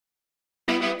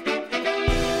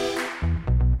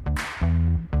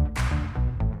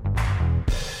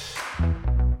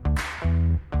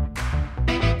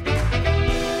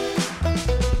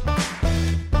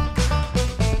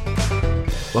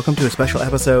Welcome to a special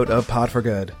episode of Pod for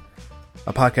Good,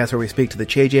 a podcast where we speak to the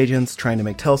change agents trying to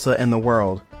make Tulsa and the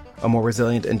world a more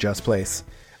resilient and just place.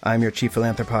 I'm your Chief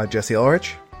Philanthropod, Jesse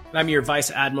Ulrich. I'm your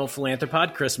Vice Admiral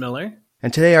Philanthropod, Chris Miller.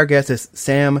 And today our guest is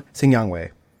Sam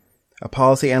Sinyangwe, a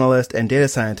policy analyst and data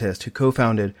scientist who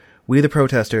co-founded We the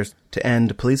Protesters to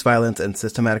End Police Violence and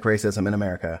Systematic Racism in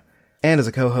America, and is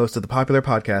a co-host of the popular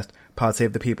podcast Pod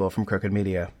Save the People from Crooked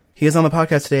Media. He is on the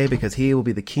podcast today because he will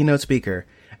be the keynote speaker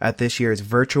at this year's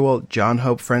virtual John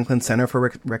Hope Franklin Center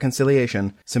for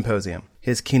Reconciliation Symposium.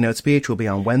 His keynote speech will be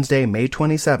on Wednesday, May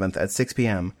 27th at 6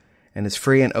 p.m. and is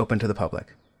free and open to the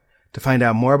public. To find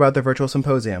out more about the virtual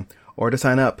symposium or to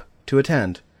sign up to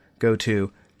attend, go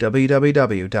to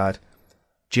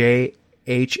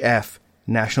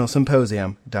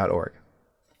www.jhfnationalsymposium.org.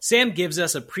 Sam gives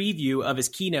us a preview of his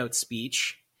keynote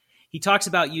speech. He talks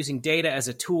about using data as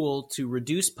a tool to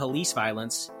reduce police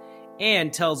violence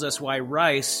and tells us why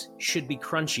rice should be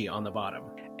crunchy on the bottom.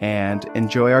 And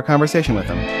enjoy our conversation with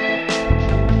him.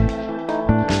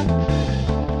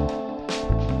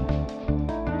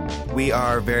 We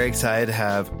are very excited to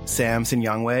have Sam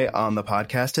Sinyangwe on the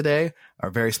podcast today, our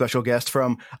very special guest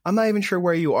from, I'm not even sure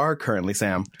where you are currently,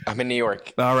 Sam. I'm in New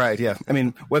York. All right, yeah. I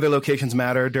mean, whether locations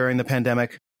matter during the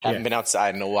pandemic. Haven't been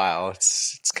outside in a while.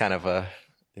 It's kind of an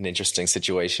interesting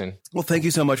situation. Well, thank you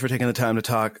so much for taking the time to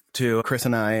talk to Chris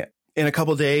and I. In a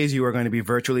couple days, you are going to be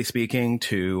virtually speaking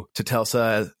to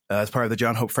Tulsa as part of the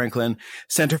John Hope Franklin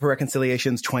Center for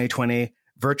Reconciliation's 2020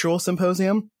 virtual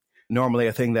symposium. Normally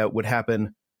a thing that would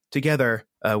happen together,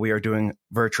 we are doing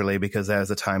virtually because that is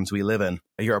the times we live in.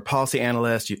 You're a policy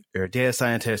analyst, you're a data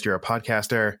scientist, you're a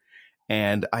podcaster.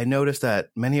 And I noticed that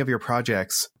many of your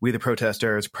projects, We the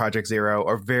Protesters, Project Zero,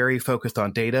 are very focused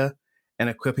on data and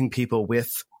equipping people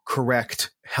with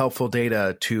correct, helpful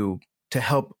data to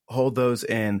help hold those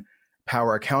in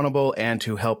power accountable and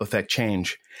to help affect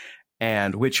change,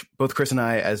 and which both Chris and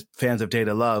I, as fans of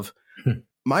data, love.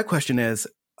 My question is,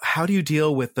 how do you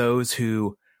deal with those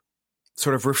who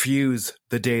sort of refuse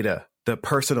the data, the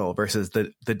personal versus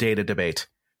the data debate?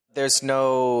 There's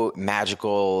no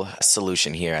magical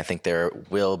solution here. I think there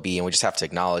will be, and we just have to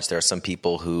acknowledge there are some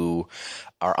people who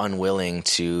are unwilling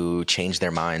to change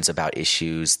their minds about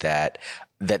issues that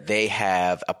they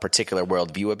have a particular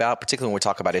worldview about, particularly when we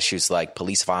talk about issues like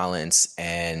police violence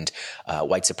and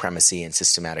white supremacy and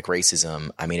systematic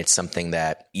racism. I mean, it's something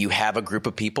that you have a group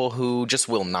of people who just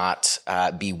will not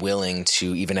be willing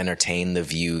to even entertain the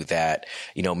view that,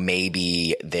 you know,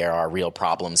 maybe there are real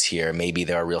problems here, maybe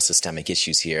there are real systemic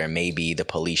issues here, and maybe the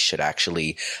police should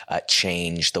actually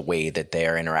change the way that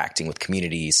they're interacting with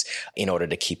communities in order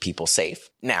to keep people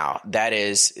safe. Now, that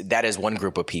is one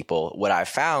group of people. What I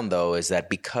found, though, is that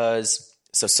because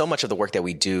so much of the work that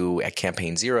we do at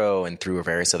Campaign Zero and through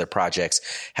various other projects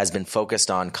has been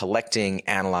focused on collecting,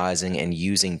 analyzing, and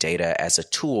using data as a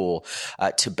tool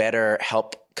to better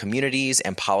help communities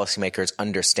and policymakers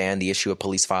understand the issue of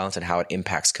police violence and how it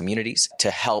impacts communities,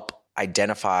 to help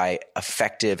identify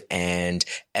effective and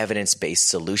evidence-based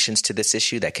solutions to this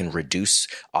issue that can reduce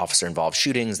officer-involved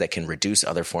shootings, that can reduce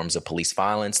other forms of police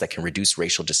violence, that can reduce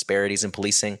racial disparities in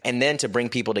policing, and then to bring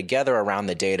people together around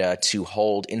the data to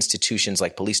hold institutions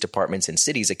like police departments and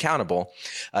cities accountable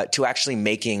to actually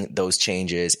making those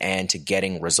changes and to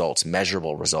getting results,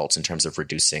 measurable results in terms of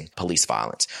reducing police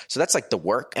violence. So that's like the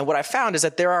work. And what I found is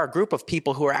that there are a group of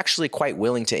people who are actually quite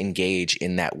willing to engage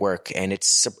in that work, and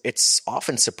it's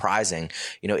often surprising.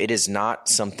 You know, it is not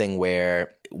something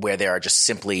where there are just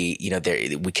simply, you know,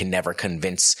 we can never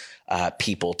convince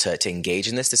people to engage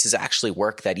in this. This is actually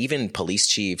work that even police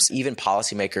chiefs, even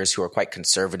policymakers who are quite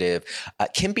conservative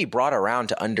can be brought around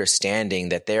to understanding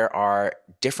that there are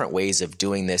different ways of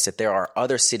doing this, that there are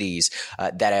other cities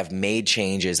that have made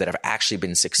changes that have actually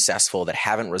been successful, that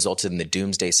haven't resulted in the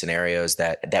doomsday scenarios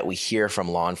that we hear from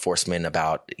law enforcement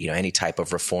about, you know, any type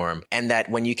of reform. And that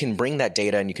when you can bring that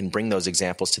data and you can bring those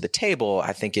examples to the table,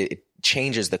 I think it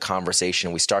changes the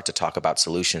conversation. We start to talk about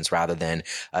solutions rather than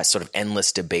sort of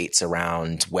endless debates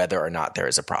around whether or not there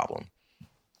is a problem.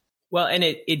 Well, and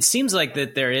it seems like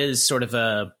that there is sort of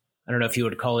I don't know if you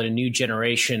would call it a new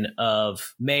generation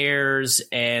of mayors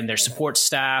and their support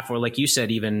staff, or like you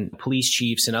said, even police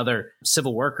chiefs and other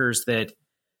civil workers that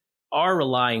are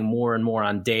relying more and more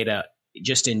on data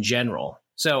just in general.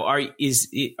 So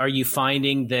are you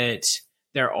finding that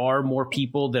there are more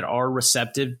people that are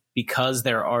receptive because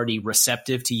they're already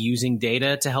receptive to using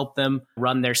data to help them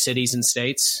run their cities and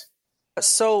states?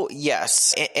 So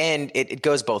yes, and it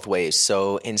goes both ways.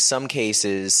 So in some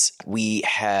cases, we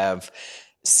have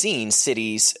seen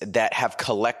cities that have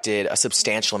collected a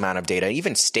substantial amount of data,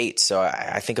 even states. So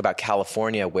I think about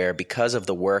California, where because of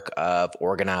the work of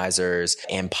organizers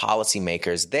and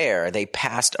policymakers there, they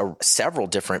passed several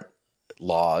different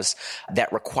laws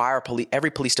that require every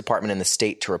police department in the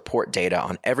state to report data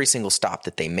on every single stop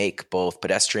that they make, both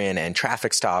pedestrian and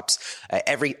traffic stops,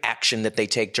 every action that they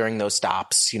take during those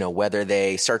stops, whether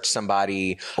they search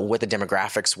somebody, what the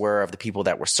demographics were of the people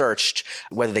that were searched,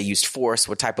 whether they used force,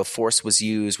 what type of force was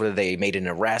used, whether they made an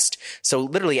arrest. So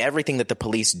literally everything that the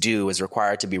police do is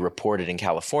required to be reported in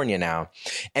California now.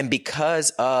 And because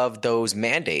of those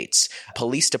mandates,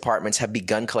 police departments have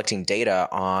begun collecting data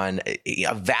on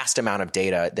a vast amount of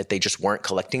data that they just weren't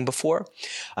collecting before.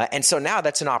 And so now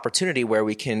that's an opportunity where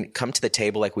we can come to the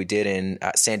table like we did in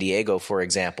San Diego, for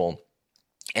example,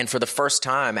 and for the first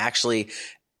time actually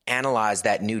analyze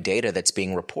that new data that's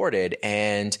being reported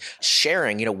and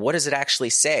sharing, what does it actually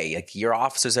say? Like, your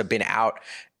officers have been out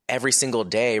every single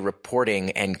day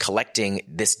reporting and collecting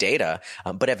this data,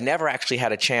 but have never actually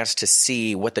had a chance to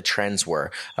see what the trends were.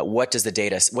 What's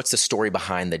the story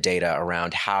behind the data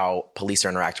around how police are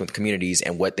interacting with communities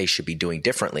and what they should be doing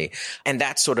differently? And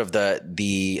that's sort of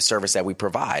the service that we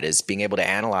provide, is being able to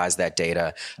analyze that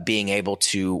data, being able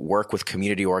to work with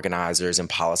community organizers and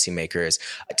policymakers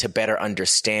to better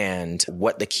understand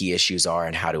what the key issues are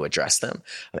and how to address them.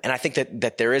 And I think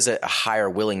that there is a higher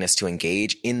willingness to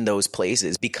engage in those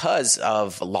places because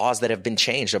of laws that have been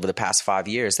changed over the past 5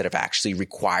 years that have actually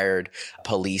required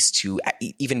police to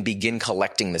even begin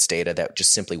collecting this data that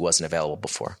just simply wasn't available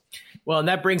before. Well, and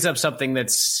that brings up something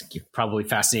that's probably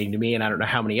fascinating to me, and I don't know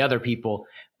how many other people,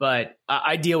 but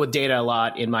I deal with data a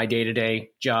lot in my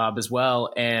day-to-day job as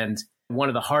well. And one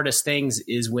of the hardest things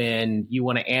is when you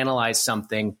want to analyze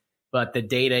something, but the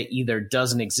data either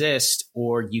doesn't exist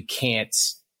or you can't,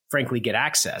 frankly, get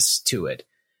access to it.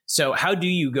 So how do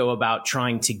you go about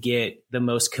trying to get the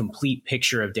most complete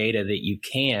picture of data that you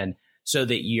can so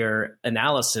that your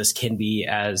analysis can be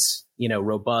as,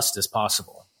 robust as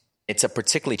possible? It's a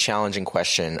particularly challenging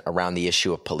question around the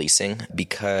issue of policing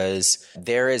because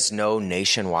there is no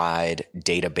nationwide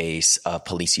database of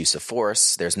police use of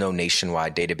force. There's no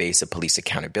nationwide database of police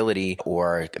accountability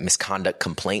or misconduct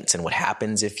complaints and what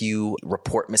happens if you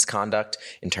report misconduct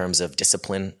in terms of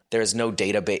discipline. There's no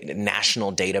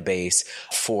national database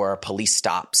for police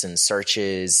stops and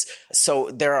searches. So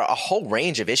there are a whole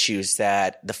range of issues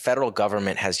that the federal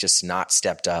government has just not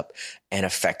stepped up and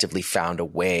effectively found a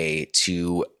way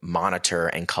to monitor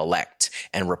and collect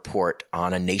and report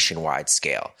on a nationwide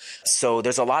scale. So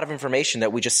there's a lot of information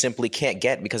that we just simply can't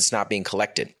get because it's not being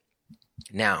collected.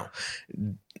 Now,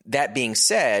 that being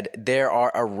said, there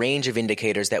are a range of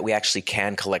indicators that we actually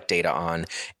can collect data on.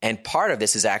 And part of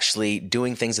this is actually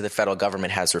doing things that the federal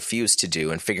government has refused to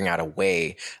do and figuring out a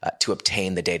way to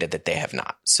obtain the data that they have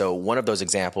not. So one of those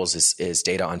examples is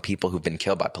data on people who've been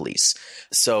killed by police.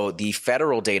 So the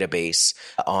federal database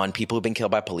on people who've been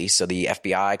killed by police, so the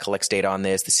FBI collects data on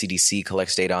this, the CDC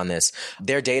collects data on this.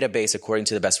 Their database, according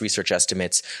to the best research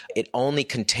estimates, it only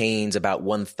contains about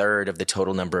 1/3 of the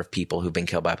total number of people who've been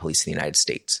killed by police in the United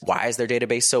States. Why is their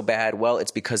database so bad? Well, it's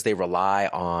because they rely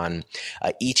on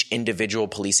each individual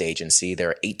police agency. There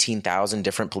are 18,000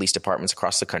 different police departments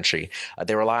across the country.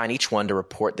 They rely on each one to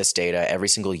report this data every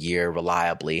single year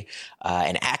reliably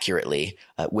and accurately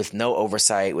with no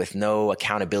oversight, with no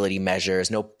accountability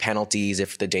measures, no penalties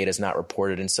if the data is not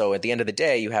reported. And so at the end of the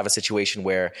day, you have a situation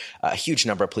where a huge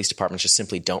number of police departments just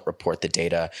simply don't report the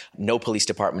data. No police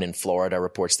department in Florida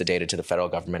reports the data to the federal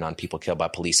government on people killed by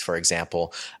police, for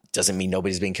example. Doesn't mean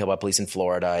nobody's being killed by police in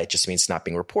Florida. It just means it's not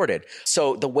being reported.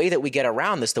 So the way that we get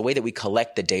around this, the way that we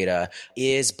collect the data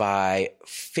is by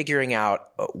figuring out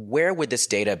where would this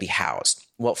data be housed?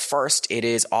 Well, first, it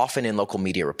is often in local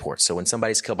media reports. So when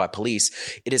somebody's killed by police,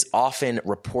 it is often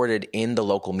reported in the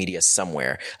local media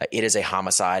somewhere. It is a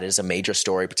homicide. It is a major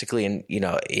story, particularly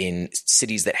in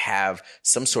cities that have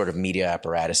some sort of media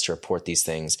apparatus to report these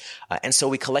things. And so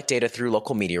we collect data through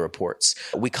local media reports.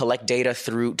 We collect data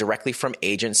directly from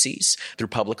agencies, through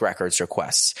public records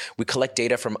requests. We collect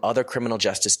data from other criminal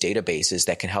justice databases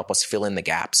that can help us fill in the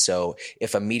gaps. So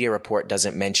if a media report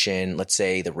doesn't mention, let's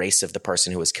say, the race of the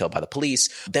person who was killed by the police,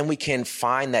 then we can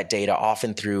find that data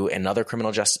often through another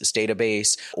criminal justice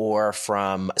database or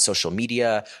from social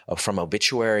media or from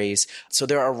obituaries. So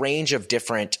there are a range of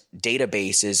different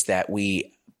databases that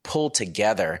we pulled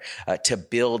together to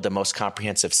build the most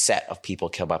comprehensive set of people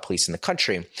killed by police in the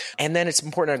country. And then it's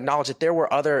important to acknowledge that there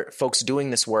were other folks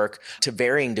doing this work to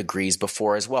varying degrees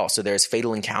before as well. So there's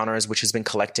Fatal Encounters, which has been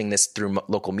collecting this through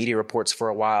local media reports for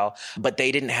a while, but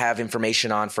they didn't have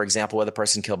information on, for example, whether the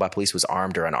person killed by police was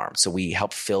armed or unarmed. So we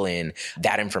helped fill in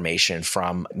that information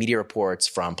from media reports,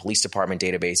 from police department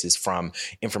databases, from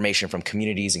information from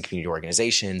communities and community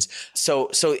organizations. So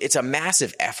it's a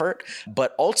massive effort,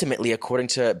 but ultimately, according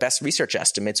to best research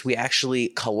estimates, we actually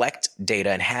collect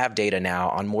data and have data now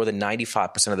on more than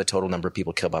 95% of the total number of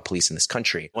people killed by police in this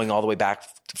country, going all the way back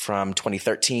from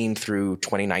 2013 through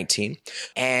 2019.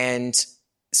 And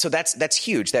so that's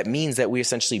huge. That means that we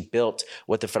essentially built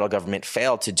what the federal government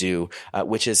failed to do,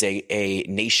 which is a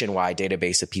nationwide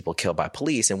database of people killed by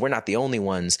police. And we're not the only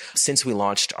ones. Since we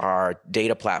launched our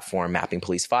data platform, Mapping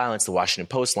Police Violence, the Washington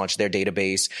Post launched their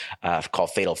database called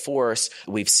Fatal Force.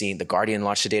 We've seen The Guardian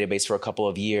launch a database for a couple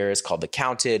of years called The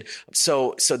Counted.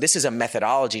 So this is a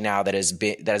methodology now that has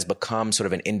become sort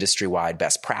of an industry-wide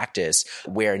best practice,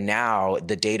 where now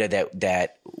the data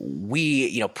that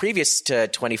we, previous to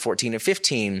 2014 and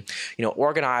 15,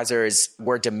 organizers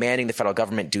were demanding the federal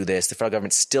government do this. The federal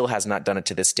government still has not done it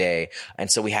to this day.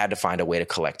 And so we had to find a way to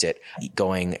collect it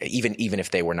even if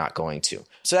they were not going to.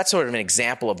 So that's sort of an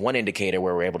example of one indicator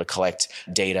where we're able to collect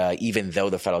data, even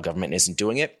though the federal government isn't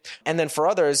doing it. And then for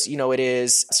others, it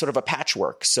is sort of a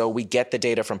patchwork. So we get the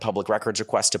data from public records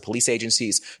requests to police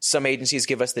agencies. Some agencies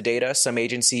give us the data. Some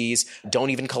agencies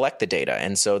don't even collect the data.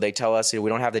 And so they tell us we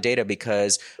don't have the data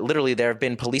because literally there have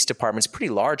been police departments, pretty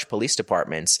large police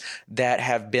departments, that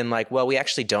have been like, well, we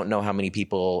actually don't know how many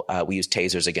people we used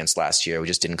tasers against last year. We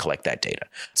just didn't collect that data.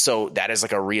 So that is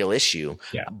like a real issue.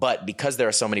 Yeah. But because there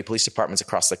are so many police departments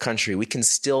across the country, we can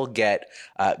still get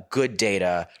good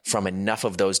data from enough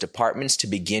of those departments to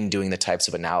begin doing the types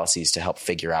of analyses to help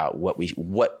figure out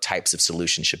what types of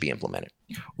solutions should be implemented.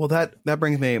 Well, that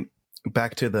brings me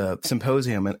back to the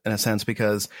symposium in a sense,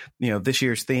 because, this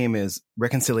year's theme is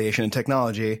reconciliation and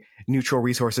technology, neutral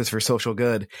resources for social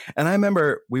good. And I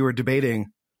remember we were debating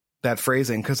that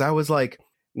phrasing because I was like,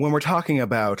 when we're talking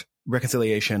about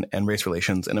reconciliation and race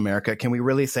relations in America, can we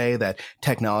really say that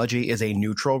technology is a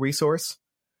neutral resource?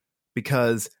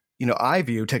 Because, I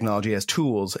view technology as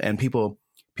tools and people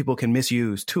can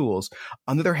misuse tools.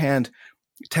 On the other hand,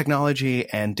 technology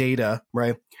and data,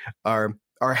 right, are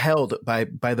held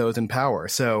by those in power.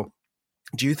 So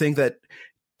do you think that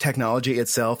technology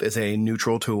itself is a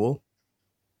neutral tool?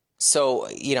 So,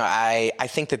 I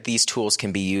think that these tools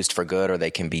can be used for good or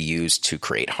they can be used to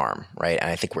create harm, right? And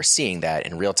I think we're seeing that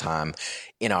in real time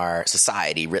in our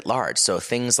society writ large. So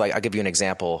things like, I'll give you an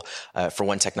example for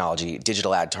one technology,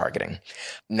 digital ad targeting.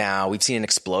 Now, we've seen an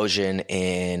explosion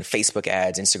in Facebook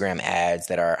ads, Instagram ads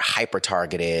that are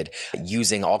hyper-targeted,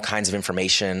 using all kinds of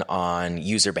information on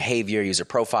user behavior, user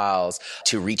profiles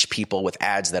to reach people with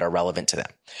ads that are relevant to them.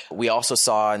 We also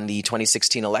saw in the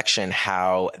 2016 election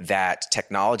how that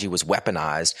technology was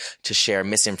weaponized to share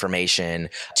misinformation,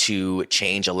 to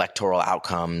change electoral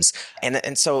outcomes.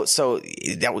 And so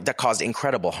that caused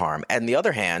incredible harm. And on the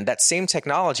other hand, that same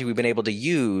technology we've been able to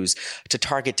use to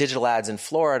target digital ads in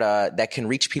Florida that can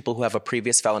reach people who have a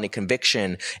previous felony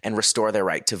conviction and restore their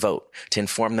right to vote, to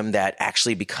inform them that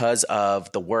actually because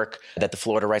of the work that the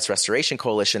Florida Rights Restoration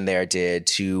Coalition there did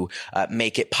to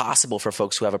make it possible for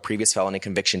folks who have a previous felony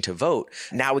conviction to vote,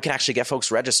 now we can actually get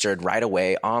folks registered right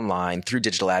away online through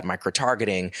digital ad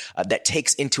micro-targeting that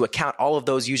takes into account all of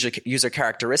those user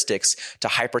characteristics to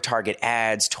hyper-target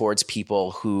ads towards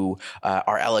people who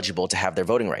are eligible to have their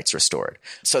voting rights restored.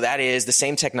 So that is the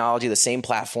same technology, the same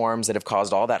platforms that have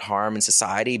caused all that harm in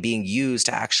society being used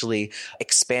to actually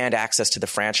expand access to the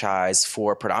franchise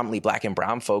for predominantly Black and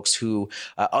brown folks who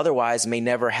otherwise may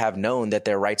never have known that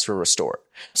their rights were restored.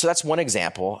 So that's one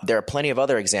example. There are plenty of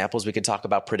other examples. We could talk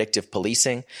about predictive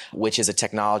policing, which is a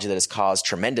technology that has caused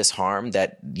tremendous harm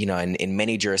that, in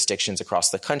many jurisdictions across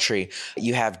the country,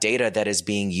 you have data that is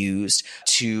being used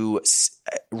to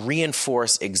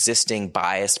reinforce existing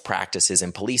biased practices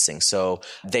in policing. So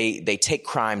they take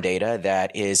crime data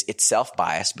that is itself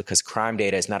biased because crime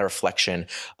data is not a reflection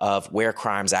of where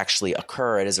crimes actually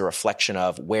occur. It is a reflection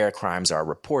of where crimes are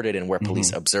reported and where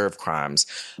police observe crimes,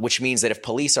 which means that if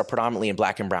police are predominantly in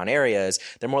Black and brown areas,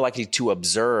 they're more likely to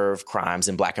observe crimes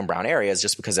in Black and brown areas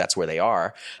just because that's where they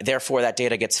are. Therefore, that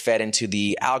data gets fed into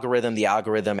the algorithm. The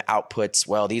algorithm outputs,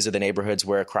 well, these are the neighborhoods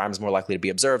where crime is more likely to be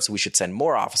observed, so we should send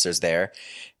more officers there.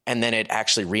 And then it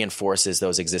actually reinforces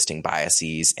those existing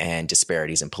biases and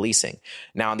disparities in policing.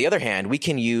 Now, on the other hand, we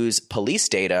can use police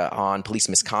data on police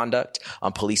misconduct,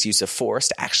 on police use of force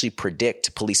to actually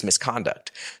predict police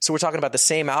misconduct. So we're talking about the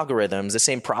same algorithms, the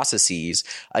same processes,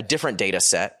 a different data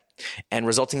set, and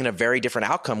resulting in a very different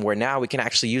outcome where now we can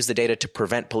actually use the data to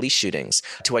prevent police shootings,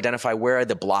 to identify where are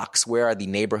the blocks, where are the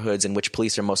neighborhoods in which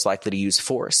police are most likely to use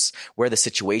force, where are the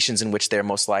situations in which they're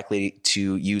most likely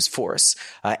to use force,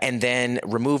 and then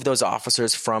remove those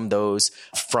officers from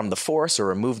the force or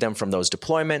remove them from those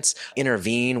deployments,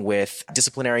 intervene with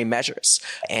disciplinary measures,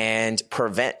 and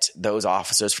prevent those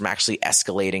officers from actually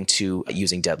escalating to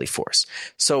using deadly force.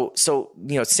 So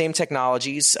same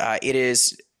technologies. It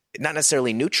is not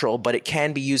necessarily neutral, but it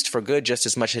can be used for good just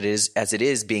as much as it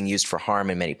is being used for harm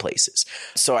in many places.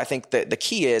 So I think that the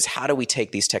key is, how do we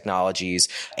take these technologies?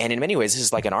 And in many ways, this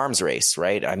is like an arms race,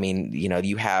 right? I mean,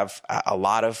 you have a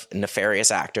lot of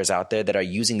nefarious actors out there that are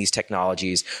using these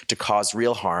technologies to cause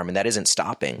real harm, and that isn't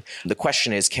stopping. The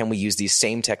question is, can we use these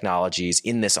same technologies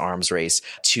in this arms race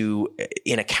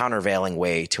in a countervailing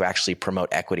way to actually promote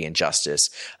equity and justice?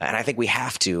 And I think we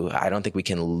have to. I don't think we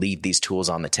can leave these tools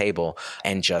on the table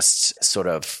and just sort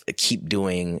of keep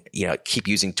using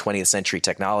 20th century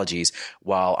technologies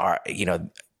while the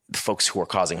folks who are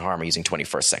causing harm are using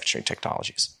 21st century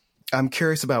technologies. I'm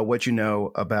curious about what you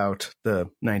know about the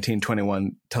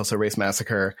 1921 Tulsa Race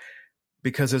Massacre,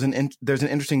 because there's an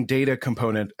interesting data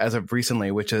component as of recently,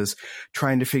 which is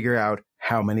trying to figure out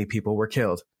how many people were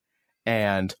killed,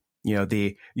 and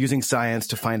the using science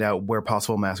to find out where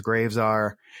possible mass graves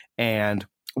are, and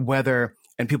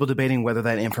people debating whether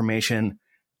that information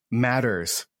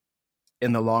matters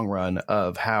in the long run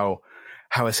of how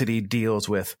a city deals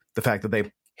with the fact that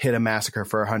they hid a massacre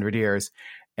for 100 years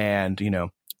and,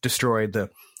 destroyed the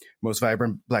most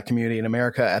vibrant Black community in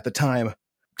America at the time.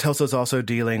 Tulsa is also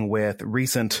dealing with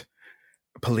recent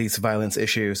police violence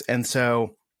issues. And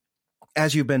so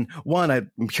as you've been, one,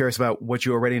 I'm curious about what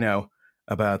you already know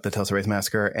about the Tulsa Race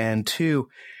Massacre. And two,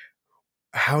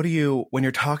 how do you, when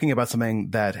you're talking about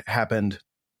something that happened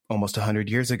almost 100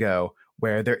 years ago,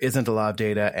 where there isn't a lot of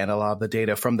data and a lot of the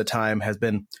data from the time has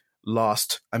been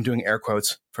lost. I'm doing air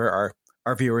quotes for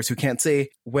our viewers who can't see.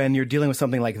 When you're dealing with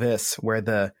something like this, where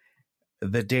the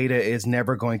data is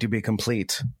never going to be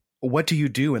complete, what do you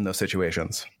do in those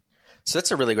situations? So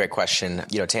that's a really great question.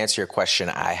 To answer your question,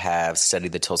 I have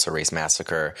studied the Tulsa Race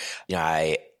Massacre.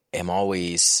 I am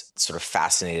always sort of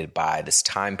fascinated by this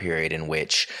time period in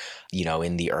which,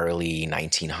 in the early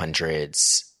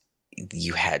 1900s,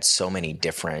 you had so many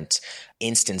different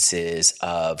instances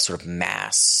of sort of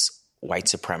mass white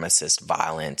supremacist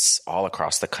violence all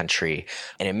across the country.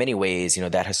 And in many ways,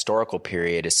 that historical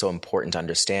period is so important to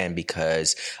understand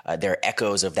because there are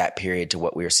echoes of that period to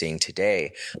what we're seeing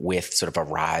today with sort of a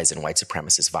rise in white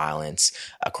supremacist violence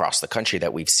across the country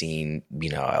that we've seen,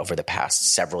 over the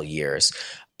past several years.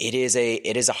 It is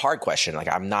a hard question.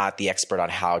 Like, I'm not the expert on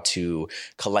how to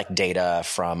collect data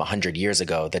from 100 years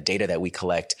ago. The data that we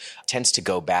collect tends to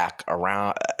go back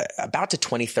around about to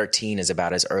 2013 is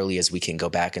about as early as we can go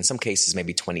back. In some cases,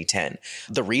 maybe 2010.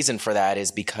 The reason for that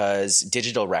is because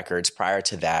digital records prior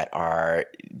to that are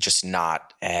just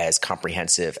not as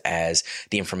comprehensive as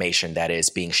the information that is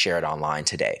being shared online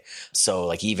today. So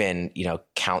like even,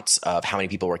 counts of how many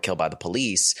people were killed by the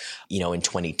police, in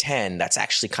 2010, that's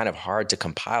actually kind of hard to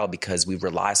compile because we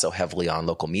rely so heavily on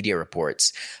local media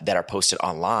reports that are posted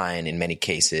online in many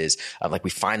cases. Like we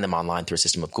find them online through a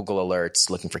system of Google alerts,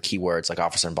 looking for keywords like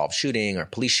officer involved shooting or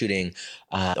police shooting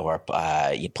or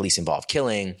police involved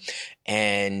killing.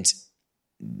 And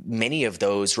many of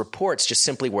those reports just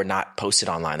simply were not posted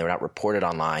online. They were not reported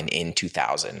online in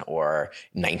 2000 or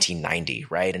 1990,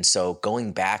 right? And so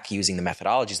going back using the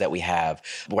methodologies that we have,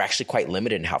 we're actually quite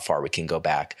limited in how far we can go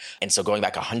back. And so going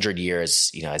back 100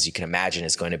 years, as you can imagine,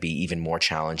 is going to be even more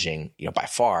challenging, by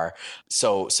far.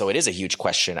 So it is a huge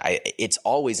question. It's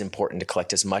always important to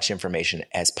collect as much information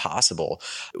as possible.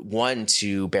 One,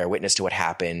 to bear witness to what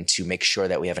happened, to make sure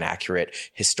that we have an accurate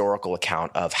historical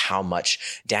account of how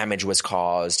much damage was caused,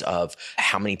 caused, of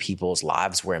how many people's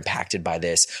lives were impacted by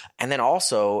this. And then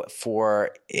also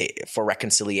for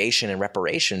reconciliation and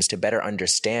reparations, to better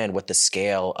understand what the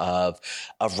scale of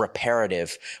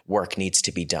reparative work needs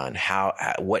to be done.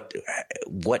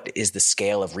 What is the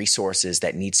scale of resources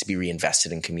that needs to be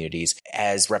reinvested in communities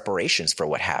as reparations for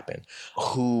what happened?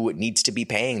 Who needs to be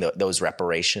paying those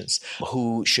reparations?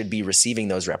 Who should be receiving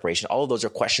those reparations? All of those are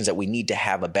questions that we need to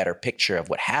have a better picture of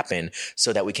what happened,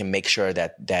 so that we can make sure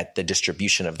that the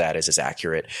distribution of that is as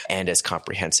accurate and as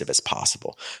comprehensive as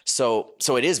possible. So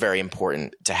it is very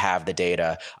important to have the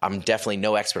data. I'm definitely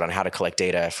no expert on how to collect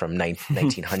data from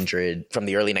 1900, from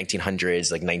the early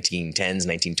 1900s, like 1910s,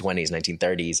 1920s,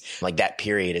 1930s. Like, that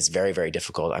period is very, very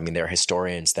difficult. I mean, there are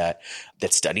historians that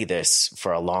study this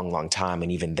for a long, long time.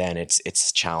 And even then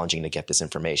it's challenging to get this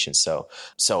information. So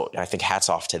I think hats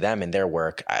off to them and their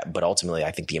work. But ultimately,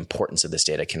 I think the importance of this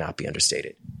data cannot be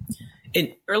understated.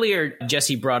 And earlier,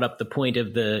 Jesse brought up the point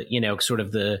of the, sort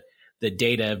of the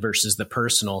data versus the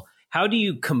personal. How do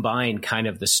you combine kind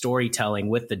of the storytelling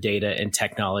with the data and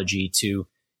technology to,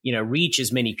 reach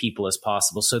as many people as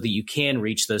possible, so that you can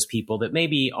reach those people that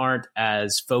maybe aren't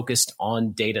as focused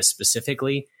on data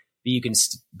specifically, but you can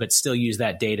but still use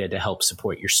that data to help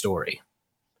support your story?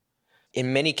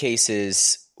 In many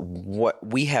cases, what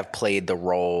we have played the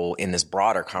role in this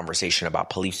broader conversation about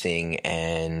policing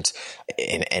and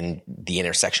the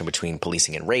intersection between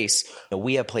policing and race,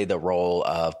 we have played the role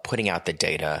of putting out the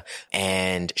data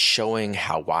and showing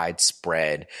how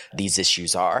widespread these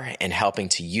issues are, and helping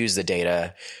to use the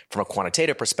data from a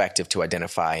quantitative perspective to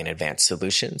identify and advance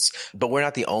solutions. But we're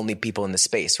not the only people in the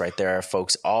space, right? There are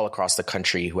folks all across the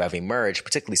country who have emerged,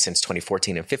 particularly since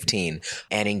 2014 and 15,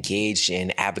 and engaged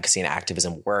in advocacy and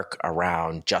activism work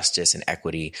around justice and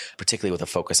equity, particularly with a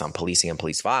focus on policing and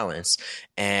police violence.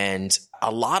 And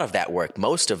a lot of that work,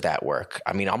 most of that work,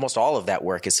 I mean, almost all of that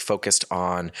work is focused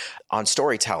on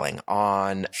storytelling,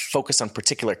 focused on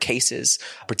particular cases,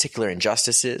 particular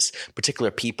injustices, particular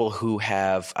people who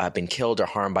have been killed or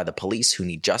harmed by the police who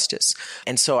need justice.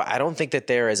 And so I don't think that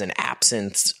there is an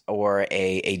absence or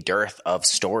a dearth of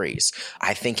stories.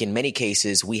 I think in many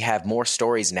cases, we have more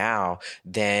stories now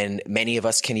than many of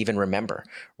us can even remember,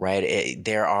 right?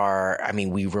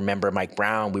 We remember Mike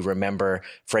Brown, we remember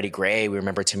Freddie Gray, we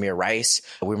remember Tamir Rice,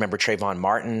 we remember Trayvon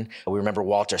Martin, we remember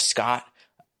Walter Scott.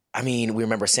 We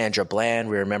remember Sandra Bland,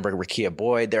 we remember Rekia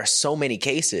Boyd. There are so many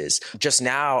cases. Just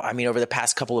now, over the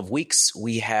past couple of weeks,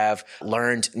 we have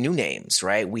learned new names,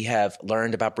 right? We have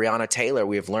learned about Breonna Taylor.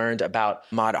 We have learned about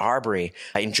Ahmaud Arbery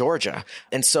in Georgia.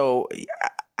 And so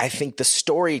I think the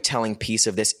storytelling piece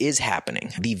of this is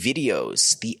happening. The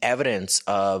videos, the evidence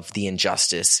of the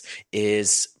injustice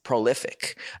is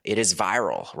prolific. It is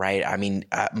viral, right?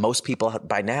 Most people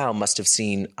by now must have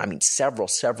seen, several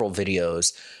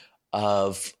videos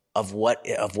of what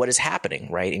is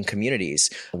happening, right, in communities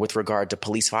with regard to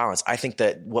police violence. I think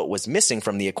that what was missing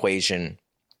from the equation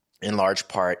in large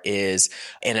part is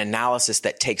an analysis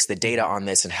that takes the data on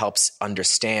this and helps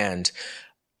understand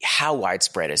how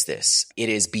widespread is this? It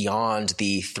is beyond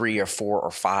the 3 or 4 or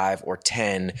 5 or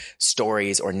 10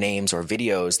 stories or names or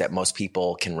videos that most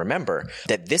people can remember.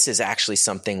 That this is actually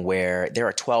something where there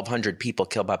are 1,200 people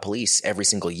killed by police every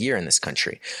single year in this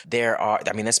country.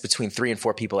 That's between 3 and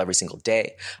 4 people every single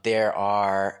day.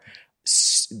 The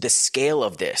scale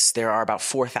of this, there are about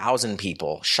 4,000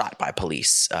 people shot by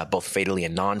police, both fatally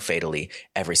and non-fatally,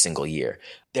 every single year.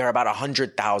 There are about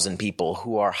 100,000 people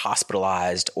who are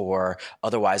hospitalized or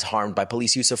otherwise harmed by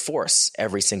police use of force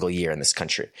every single year in this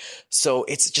country. So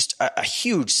it's just a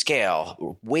huge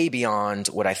scale, way beyond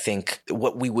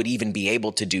what we would even be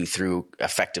able to do through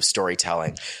effective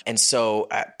storytelling. And so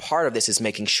part of this is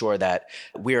making sure that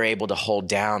we're able to hold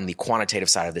down the quantitative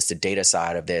side of this, the data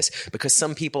side of this, because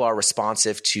some people are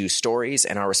responsive to stories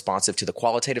and are responsive to the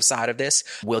qualitative side of this.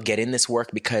 Will get in this work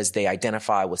because they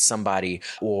identify with somebody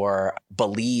or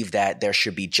believe that there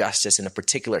should be justice in a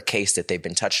particular case that they've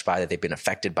been touched by, that they've been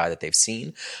affected by, that they've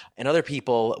seen. And other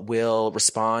people will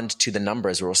respond to the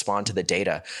numbers, will respond to the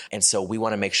data. And so we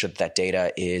want to make sure that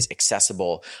data is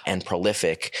accessible and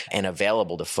prolific and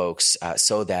available to folks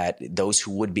so that those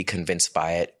who would be convinced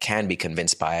by it can be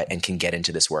convinced by it and can get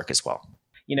into this work as well.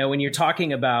 When you're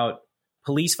talking about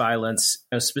police violence,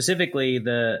 specifically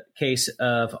the case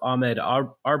of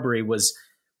Ahmaud Arbery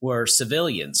were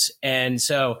civilians. And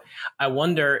so I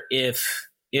wonder if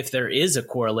there is a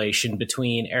correlation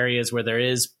between areas where there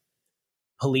is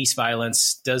police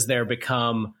violence, does there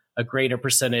become a greater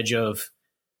percentage of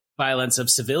violence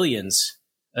of civilians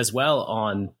as well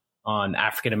on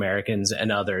African Americans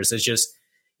and others?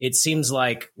 It seems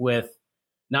like with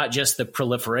not just the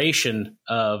proliferation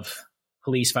of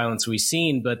police violence we've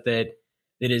seen, but that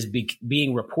that is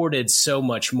being reported so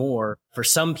much more. For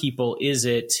some people, is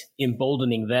it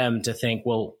emboldening them to think,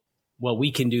 well,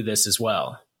 we can do this as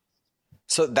well?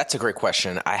 So that's a great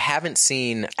question. I haven't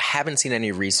seen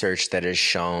any research that has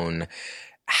shown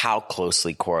how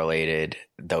closely correlated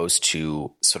those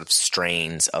two sort of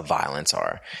strains of violence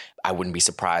are. I wouldn't be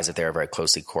surprised if they're very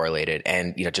closely correlated.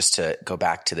 And, just to go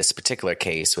back to this particular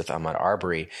case with Ahmaud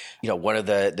Arbery, one of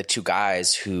the two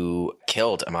guys who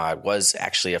killed Ahmaud was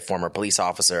actually a former police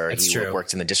officer. That's true.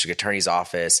 Worked in the district attorney's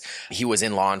office. He was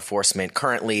in law enforcement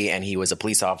currently, and he was a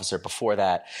police officer before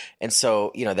that. And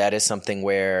so, that is something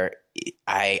where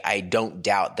I don't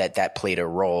doubt that played a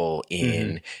role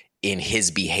in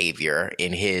his behavior,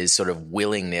 in his sort of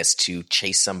willingness to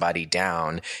chase somebody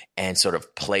down and sort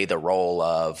of play the role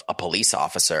of a police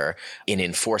officer in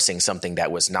enforcing something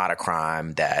that was not a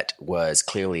crime, that was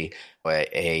clearly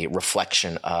a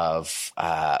reflection of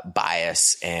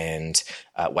bias and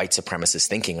white supremacist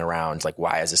thinking around, like,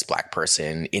 why is this black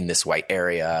person in this white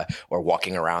area or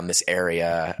walking around this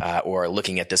area or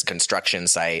looking at this construction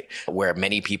site where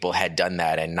many people had done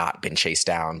that and not been chased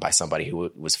down by somebody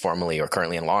who was formerly or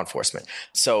currently in law enforcement.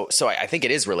 So I think it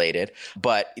is related.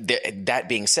 But that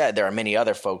being said, there are many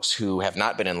other folks who have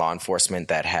not been in law enforcement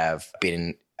that have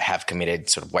committed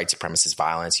sort of white supremacist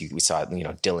violence. We saw,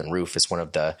 Dylan Roof is one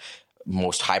of the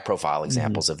most high profile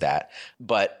examples of that.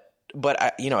 But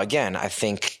again, I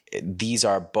think these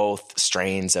are both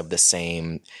strains of the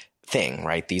same thing,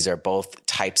 right? These are both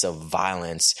types of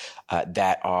violence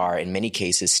that are in many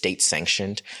cases state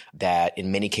sanctioned, that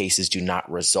in many cases do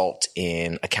not result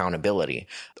in accountability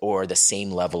or the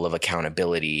same level of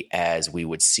accountability as we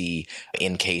would see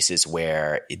in cases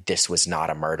where this was not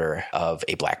a murder of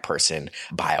a black person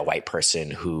by a white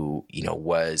person who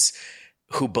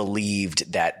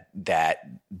believed that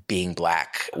being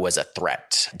black was a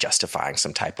threat, justifying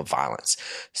some type of violence.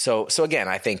 So again,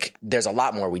 I think there's a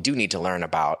lot more we do need to learn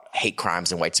about hate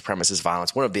crimes and white supremacist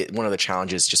violence. One of the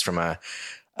challenges, just from a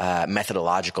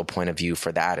methodological point of view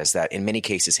for that, is that in many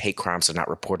cases, hate crimes are not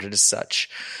reported as such.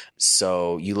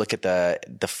 So you look at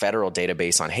the federal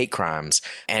database on hate crimes,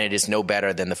 and it is no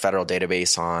better than the federal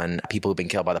database on people who've been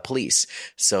killed by the police.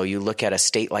 So you look at a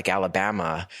state like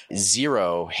Alabama,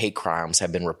 0 hate crimes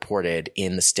have been reported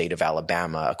in the state of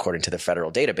Alabama, according to the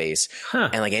federal database.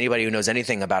 And like anybody who knows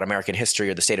anything about American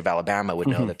history or the state of Alabama would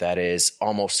know that is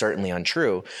almost certainly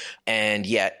untrue. And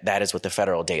yet that is what the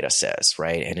federal data says,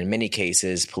 right? And in many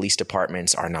cases, police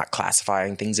departments are not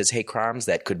classifying things as hate crimes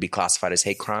that could be classified as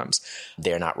hate crimes.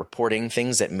 They're not reporting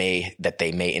things that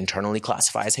they may internally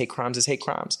classify as hate crimes. There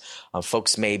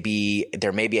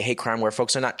may be a hate crime where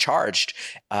folks are not charged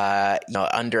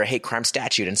under a hate crime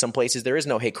statute. In some places there is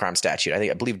no hate crime statute.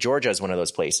 I believe Georgia is one of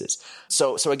those places.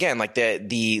 So again, like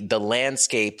the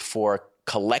landscape for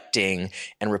collecting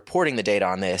and reporting the data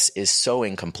on this is so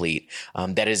incomplete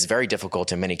that it is very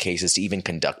difficult in many cases to even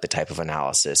conduct the type of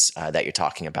analysis that you're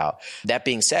talking about. That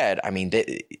being said,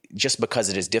 just because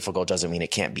it is difficult doesn't mean it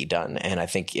can't be done. And I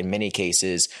think in many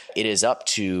cases, it is up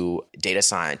to data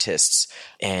scientists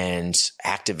and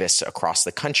activists across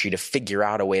the country to figure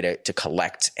out a way to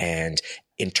collect and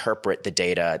interpret the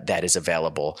data that is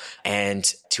available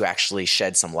and to actually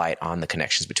shed some light on the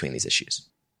connections between these issues.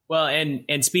 Well,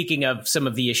 and speaking of some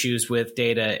of the issues with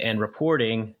data and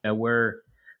reporting, we're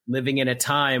living in a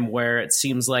time where it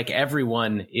seems like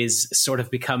everyone is sort of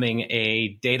becoming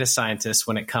a data scientist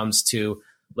when it comes to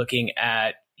looking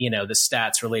at, the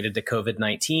stats related to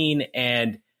COVID-19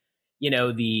 and,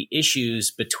 the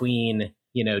issues between,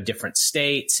 different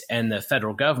states and the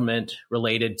federal government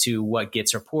related to what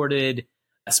gets reported.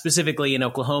 Specifically in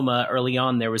Oklahoma, early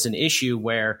on, there was an issue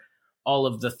where all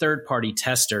of the third-party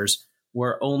testers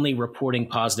were only reporting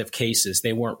positive cases.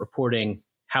 They weren't reporting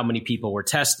how many people were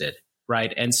tested,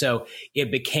 right? And so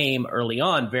it became early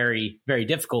on very, very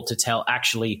difficult to tell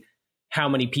actually how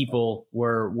many people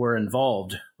were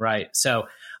involved, right? So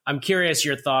I'm curious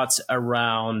your thoughts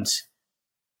around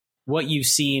what you've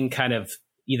seen kind of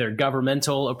either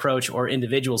governmental approach or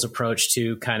individuals' approach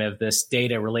to kind of this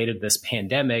data related to this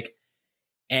pandemic,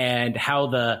 and how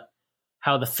the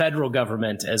federal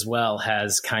government as well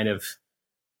has kind of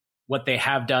what they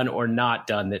have done or not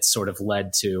done that's sort of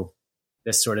led to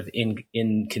this sort of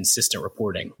inconsistent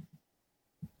reporting.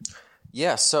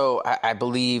 Yeah, so I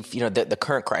believe, the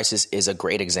current crisis is a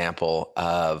great example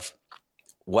of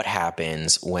what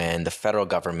happens when the federal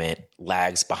government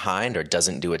lags behind or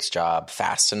doesn't do its job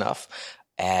fast enough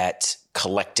at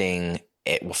collecting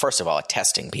well, first of all, at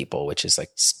testing people, which is like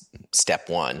step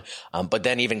one, but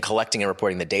then even collecting and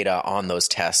reporting the data on those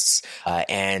tests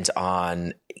and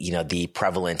on the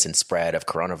prevalence and spread of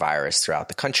coronavirus throughout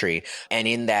the country. And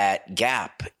in that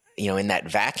gap, in that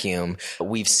vacuum,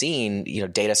 we've seen,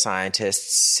 data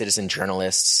scientists, citizen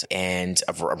journalists, and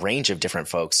a range of different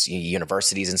folks,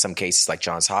 universities in some cases like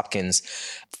Johns Hopkins,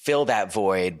 fill that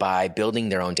void by building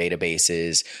their own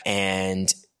databases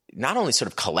and not only sort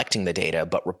of collecting the data,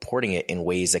 but reporting it in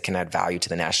ways that can add value to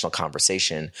the national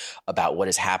conversation about what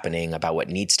is happening, about what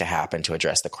needs to happen to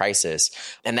address the crisis.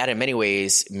 And that in many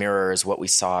ways mirrors what we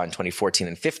saw in 2014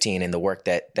 and 15 in the work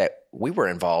that we were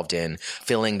involved in,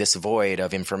 filling this void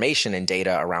of information and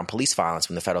data around police violence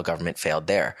when the federal government failed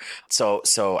there. So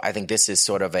I think this is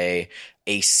sort of a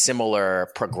similar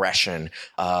progression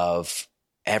of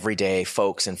everyday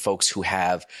folks and folks who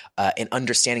have an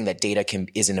understanding that data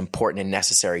is an important and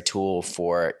necessary tool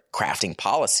for crafting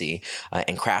policy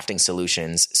and crafting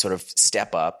solutions, sort of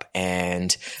step up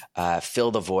and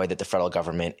fill the void that the federal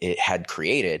government had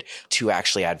created to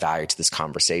actually add value to this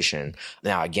conversation.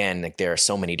 Now, again, there are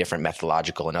so many different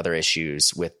methodological and other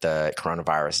issues with the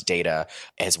coronavirus data,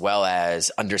 as well as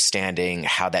understanding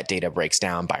how that data breaks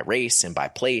down by race and by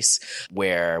place,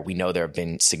 where we know there have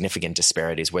been significant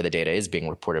disparities where the data is being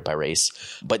reported by race.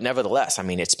 But nevertheless, I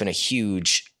mean, it's been a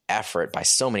huge effort by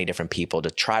so many different people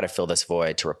to try to fill this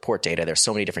void, to report data. There's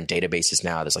so many different databases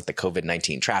now. There's like the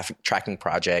COVID-19 tracking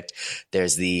project.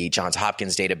 There's the Johns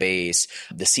Hopkins database.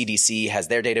 The CDC has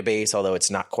their database, although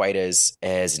it's not quite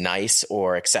as nice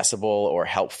or accessible or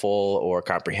helpful or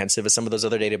comprehensive as some of those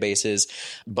other databases.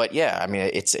 But yeah, I mean,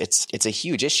 it's a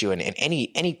huge issue. And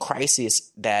any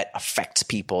crisis that affects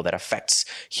people, that affects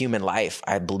human life,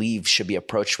 I believe should be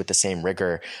approached with the same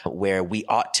rigor, where we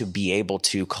ought to be able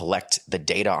to collect the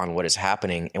data on what is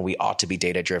happening, and we ought to be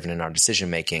data driven in our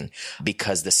decision making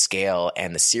because the scale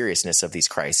and the seriousness of these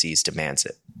crises demands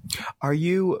it.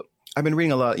 I've been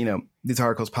reading a lot, these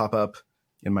articles pop up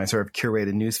in my sort of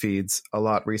curated news feeds a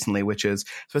lot recently, which is,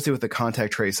 especially with the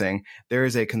contact tracing, there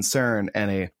is a concern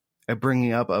and a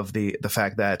bringing up of the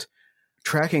fact that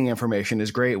tracking information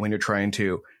is great when you're trying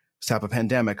to stop a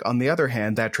pandemic. On the other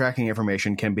hand, that tracking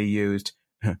information can be used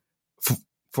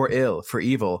for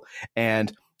evil.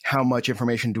 And how much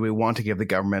information do we want to give the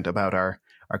government about our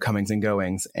comings and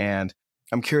goings? And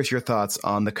I'm curious your thoughts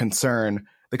on the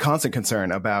constant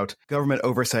concern about government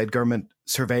oversight, government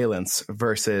surveillance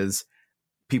versus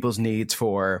people's needs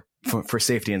for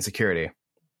safety and security.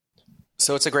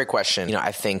 So it's a great question.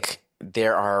 I think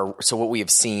so what we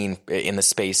have seen in the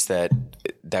space that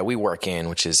we work in,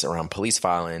 which is around police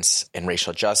violence and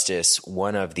racial justice,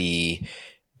 one of the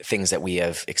things that we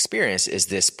have experienced is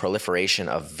this proliferation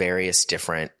of various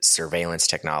different surveillance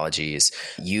technologies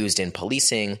used in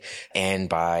policing and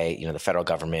by, the federal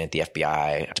government, the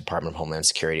FBI, Department of Homeland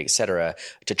Security, et cetera,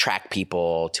 to track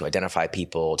people, to identify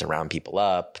people, to round people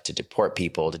up, to deport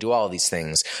people, to do all of these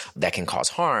things that can cause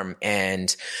harm.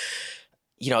 And,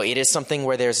 it is something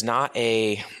where there's not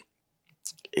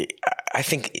I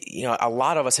think, a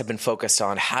lot of us have been focused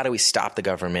on how do we stop the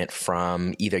government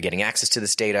from either getting access to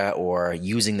this data or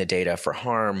using the data for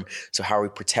harm. So how are we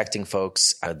protecting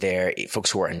folks who are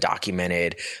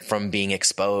undocumented from being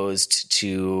exposed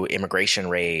to immigration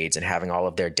raids and having all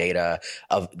of their data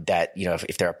of that,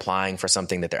 if they're applying for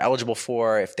something that they're eligible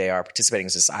for, if they are participating in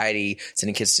society,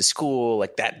 sending kids to school,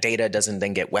 like that data doesn't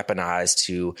then get weaponized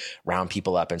to round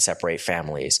people up and separate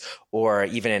families. Or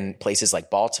even in places like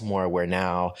Baltimore, where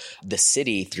now the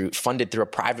city funded through a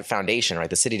private foundation, right?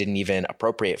 The city didn't even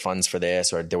appropriate funds for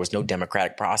this, or there was no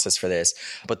democratic process for this,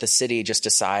 but the city just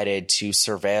decided to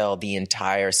surveil the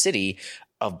entire city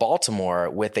of Baltimore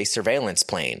with a surveillance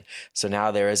plane. So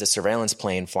now there is a surveillance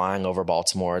plane flying over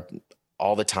Baltimore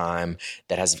all the time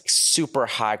that has super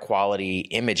high quality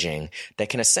imaging that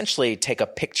can essentially take a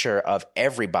picture of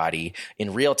everybody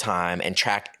in real time and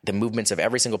track the movements of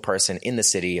every single person in the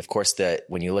city. Of course,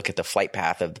 when you look at the flight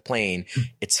path of the plane,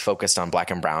 it's focused on Black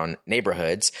and brown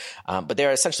neighborhoods. But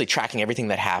they're essentially tracking everything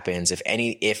that happens.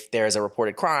 If there's a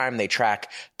reported crime, they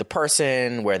track the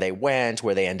person, where they went,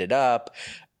 where they ended up.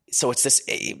 So it's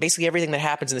basically everything that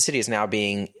happens in the city is now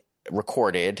being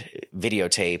recorded,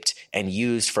 videotaped, and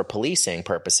used for policing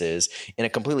purposes in a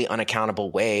completely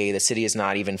unaccountable way. The city is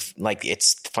not even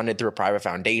it's funded through a private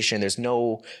foundation. There's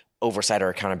no oversight or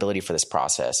accountability for this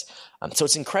process. So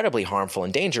it's incredibly harmful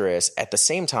and dangerous. At the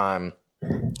same time,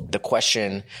 there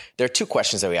are two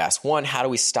questions that we ask. One, how do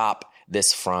we stop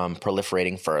this from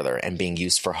proliferating further and being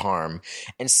used for harm?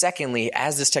 And secondly,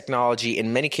 as this technology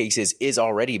in many cases is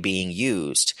already being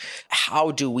used, how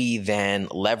do we then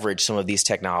leverage some of these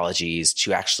technologies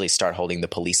to actually start holding the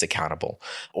police accountable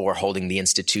or holding the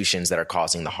institutions that are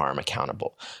causing the harm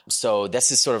accountable? So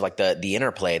this is sort of like the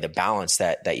interplay, the balance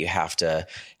that you have to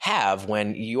have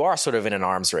when you are sort of in an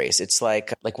arms race. It's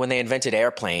like when they invented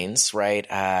airplanes, right?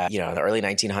 In the early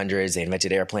 1900s, they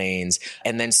invented airplanes,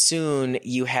 and then soon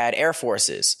you had air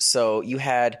forces. So you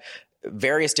had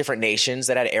various different nations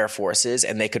that had air forces,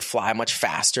 and they could fly much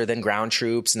faster than ground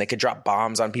troops, and they could drop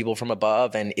bombs on people from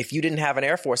above. And if you didn't have an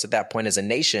air force at that point as a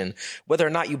nation, whether or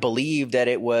not you believed that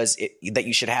that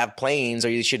you should have planes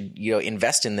or you should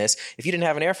invest in this, if you didn't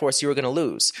have an air force, you were going to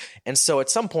lose. And so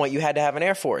at some point, you had to have an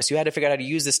air force. You had to figure out how to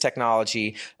use this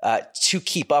technology to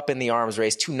keep up in the arms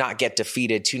race, to not get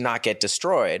defeated, to not get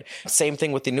destroyed. Same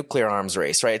thing with the nuclear arms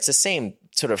race, right? It's the same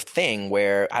sort of thing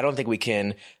where I don't think we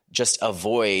can just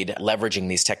avoid leveraging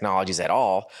these technologies at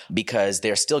all because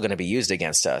they're still going to be used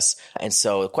against us. And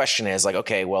so the question is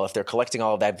okay, well, if they're collecting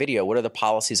all of that video, what are the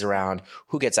policies around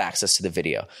who gets access to the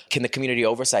video? Can the community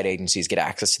oversight agencies get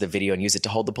access to the video and use it to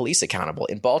hold the police accountable?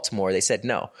 In Baltimore, they said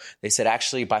no. They said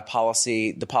actually by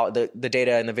policy, the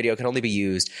data and the video can only be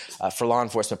used for law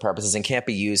enforcement purposes and can't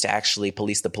be used to actually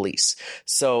police the police.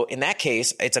 So in that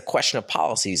case, it's a question of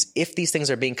policies. If these things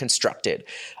are being constructed,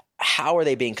 how are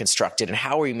they being constructed, and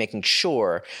how are we making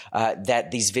sure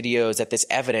that these videos, that this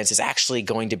evidence is actually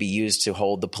going to be used to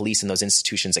hold the police and those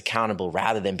institutions accountable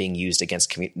rather than being used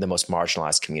against the most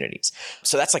marginalized communities?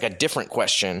 So that's like a different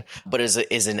question, but is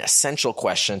an essential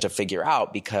question to figure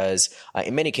out because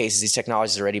in many cases, these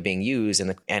technologies are already being used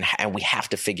and we have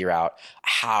to figure out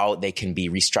how they can be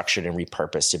restructured and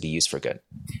repurposed to be used for good.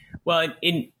 Well,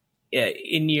 in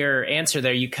your answer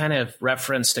there, you kind of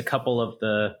referenced a couple of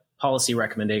the policy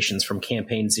recommendations from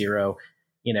Campaign Zero,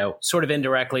 sort of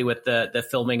indirectly with the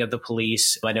filming of the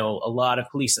police. I know a lot of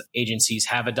police agencies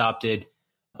have adopted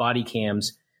body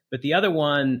cams, but the other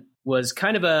one was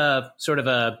kind of a sort of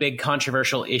a big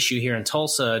controversial issue here in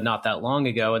Tulsa not that long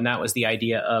ago, and that was the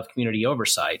idea of community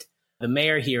oversight. The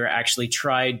mayor here actually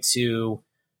tried to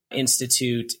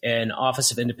institute an Office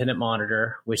of Independent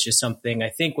Monitor, which is something I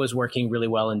think was working really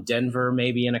well in Denver,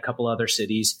 maybe in a couple other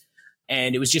cities.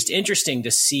 And it was just interesting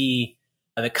to see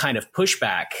the kind of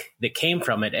pushback that came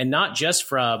from it, and not just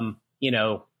from,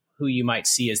 who you might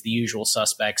see as the usual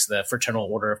suspects, the Fraternal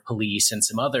Order of Police and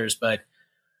some others, but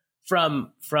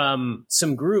from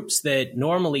some groups that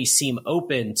normally seem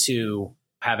open to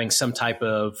having some type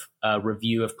of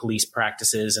review of police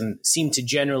practices and seem to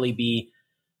generally be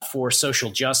for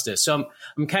social justice. So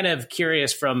I'm kind of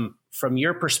curious from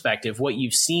your perspective, what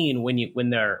you've seen when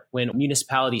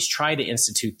municipalities try to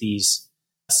institute these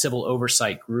civil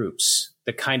oversight groups,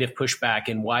 the kind of pushback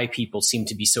and why people seem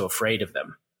to be so afraid of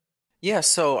them. Yeah.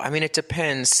 So, it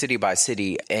depends city by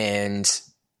city, and,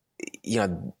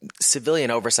 civilian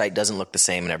oversight doesn't look the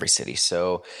same in every city.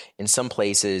 So in some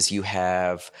places you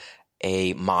have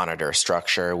a monitor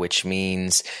structure, which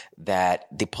means that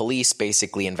the police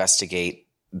basically investigate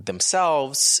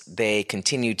themselves. They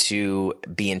continue to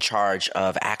be in charge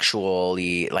of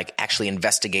actually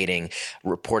investigating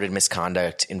reported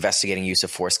misconduct, investigating use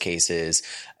of force cases,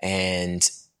 and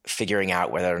figuring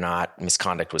out whether or not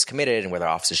misconduct was committed and whether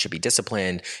officers should be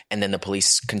disciplined. And then the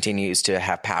police continues to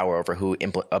have power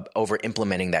over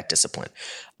implementing that discipline.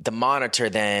 The monitor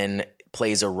then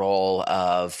plays a role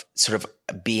of sort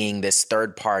of being this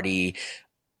third party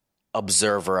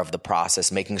observer of the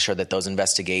process, making sure that those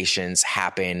investigations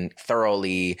happen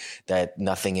thoroughly, that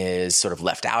nothing is sort of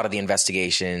left out of the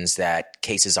investigations, that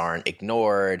cases aren't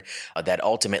ignored, that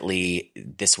ultimately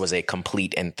this was a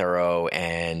complete and thorough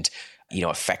and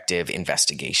effective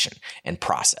investigation and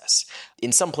process.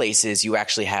 In some places, you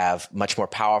actually have much more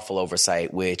powerful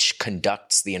oversight, which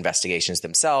conducts the investigations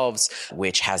themselves,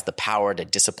 which has the power to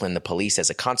discipline the police as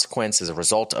a consequence, as a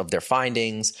result of their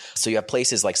findings. So you have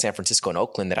places like San Francisco and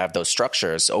Oakland that have those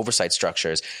structures, oversight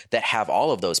structures, that have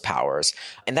all of those powers.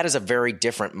 And that is a very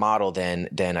different model than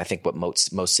I think what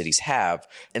most cities have.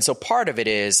 And so part of it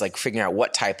is like figuring out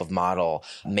what type of model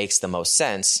makes the most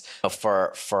sense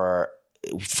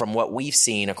from what we've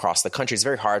seen across the country. It's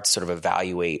very hard to sort of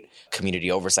evaluate community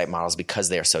oversight models because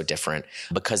they are so different,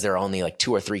 because there are only like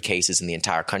 2 or 3 cases in the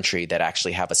entire country that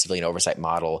actually have a civilian oversight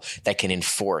model that can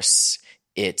enforce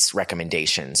its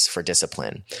recommendations for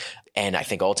discipline. And I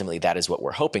think ultimately that is what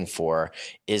we're hoping for,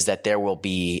 is that there will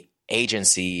be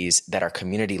agencies that are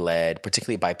community-led,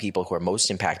 particularly by people who are most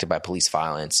impacted by police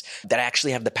violence, that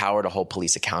actually have the power to hold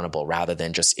police accountable rather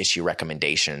than just issue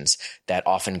recommendations that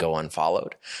often go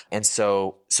unfollowed. And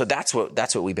so So that's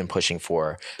what we've been pushing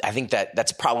for. I think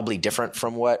that's probably different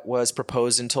from what was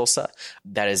proposed in Tulsa.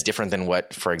 That is different than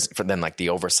what, than like the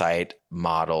oversight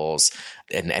models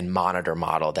and monitor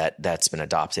model that's been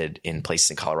adopted in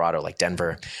places in Colorado like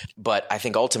Denver. But I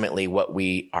think ultimately what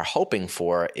we are hoping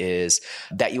for is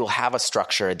that you will have a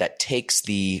structure that takes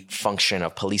the function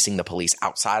of policing the police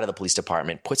outside of the police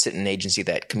department, puts it in an agency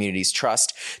that communities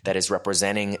trust, that is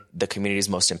representing the communities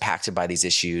most impacted by these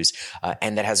issues,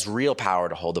 and that has real power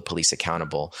to hold the police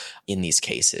accountable in these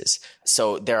cases.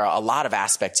 So there are a lot of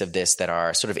aspects of this that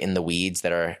are sort of in the weeds,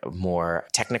 that are more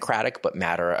technocratic, but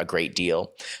matter a great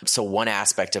deal. So one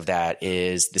aspect of that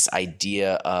is this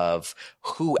idea of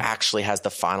who actually has the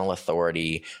final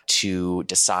authority to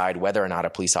decide whether or not a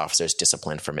police officer is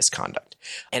disciplined for misconduct.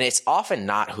 And it's often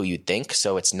not who you think.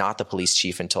 So it's not the police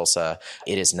chief in Tulsa.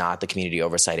 It is not the community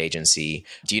oversight agency.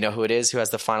 Do you know who it is who has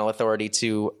the final authority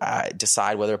to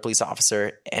decide whether a police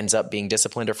officer ends up being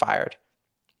disciplined or fired?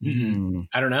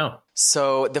 I don't know.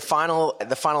 So the final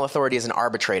authority is an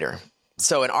arbitrator.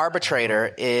 So an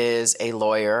arbitrator is a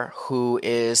lawyer who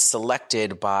is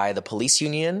selected by the police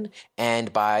union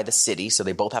and by the city. So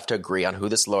they both have to agree on who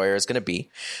this lawyer is going to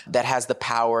be, that has the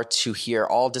power to hear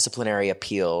all disciplinary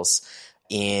appeals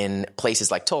in places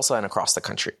like Tulsa and across the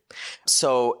country.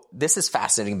 So this is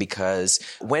fascinating because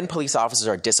when police officers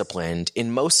are disciplined,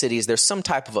 in most cities, there's some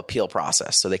type of appeal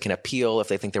process. So they can appeal if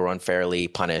they think they were unfairly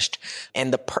punished.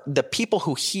 And the people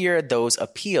who hear those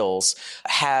appeals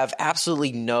have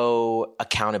absolutely no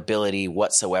accountability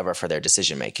whatsoever for their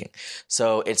decision making.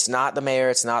 So it's not the mayor,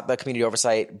 it's not the community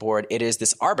oversight board. It is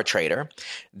this arbitrator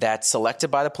that's selected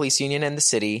by the police union and the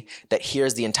city that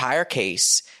hears the entire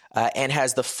case and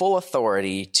has the full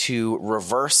authority to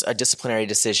reverse a disciplinary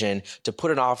decision, to put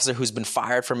an officer who's been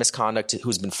fired for misconduct,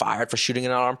 who's been fired for shooting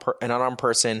an unarmed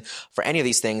person, for any of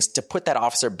these things, to put that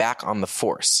officer back on the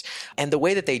force. And the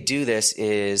way that they do this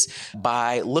is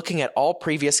by looking at all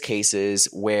previous cases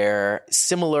where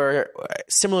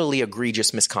similarly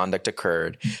egregious misconduct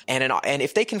occurred. And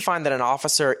if they can find that an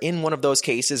officer in one of those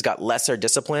cases got lesser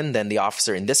discipline than the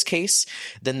officer in this case,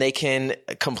 then they can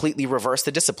completely reverse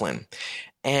the discipline.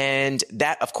 And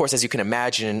that, of course, as you can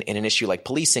imagine, in an issue like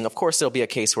policing, of course, there'll be a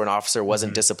case where an officer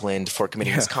wasn't disciplined for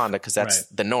committing misconduct because that's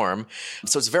the norm.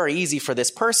 So it's very easy for this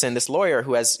person, this lawyer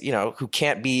who has, who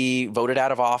can't be voted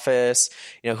out of office,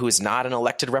 who is not an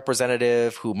elected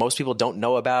representative, who most people don't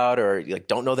know about or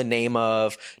don't know the name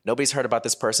of. Nobody's heard about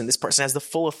this person. This person has the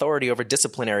full authority over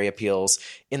disciplinary appeals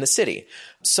in the city.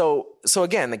 So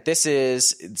again, this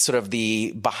is sort of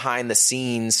the behind the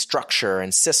scenes structure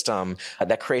and system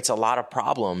that creates a lot of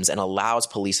problems and allows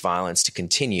police violence to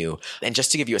continue. And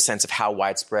just to give you a sense of how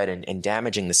widespread and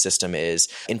damaging the system is,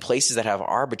 in places that have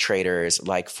arbitrators,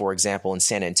 like, for example, in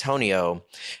San Antonio,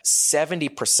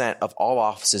 70% of all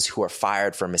officers who are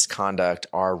fired for misconduct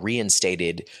are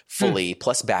reinstated fully,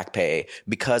 plus back pay,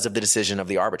 because of the decision of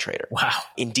the arbitrator. Wow.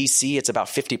 In DC, it's about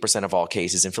 50% of all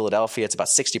cases. In Philadelphia, it's about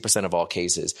 60% of all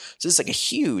cases. So this is like a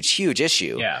huge, huge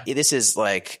issue. Yeah. This is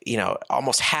like,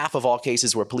 almost half of all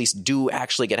cases where police do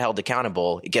actually get held accountable,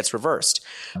 it gets reversed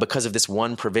because of this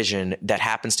one provision that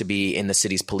happens to be in the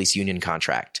city's police union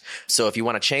contract. So if you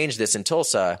want to change this in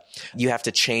Tulsa, you have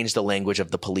to change the language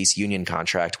of the police union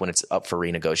contract when it's up for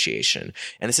renegotiation.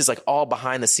 And this is like all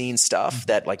behind the scenes stuff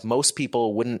that like most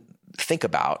people wouldn't think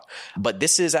about. But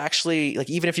this is actually, like,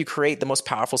 even if you create the most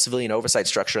powerful civilian oversight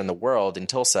structure in the world in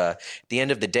Tulsa, at the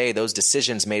end of the day, those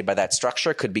decisions made by that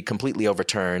structure could be completely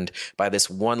overturned by this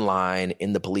one line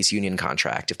in the police union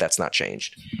contract if that's not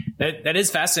changed. That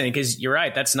is fascinating because you're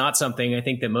right. That's not something I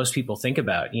think that most people think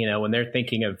about. When they're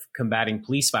thinking of combating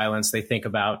police violence, they think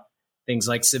about things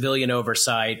like civilian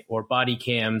oversight or body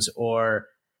cams or,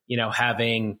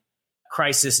 having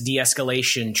crisis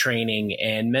de-escalation training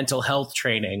and mental health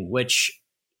training, which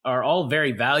are all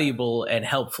very valuable and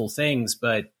helpful things.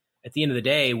 But at the end of the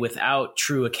day, without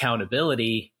true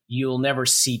accountability, you'll never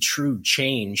see true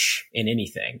change in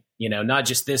anything. Not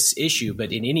just this issue,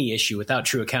 but in any issue, without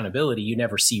true accountability, you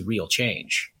never see real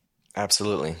change.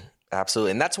 Absolutely.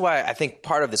 Absolutely. And that's why I think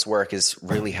part of this work is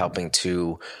really helping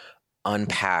to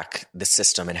unpack the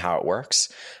system and how it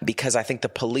works, because I think the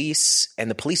police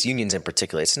and the police unions in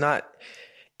particular, it's not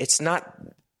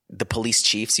the police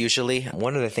chiefs usually.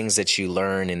 One of the things that you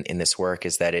learn in this work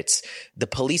is that it's the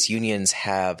police unions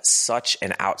have such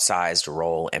an outsized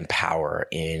role and power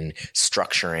in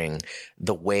structuring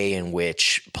the way in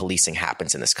which policing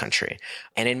happens in this country.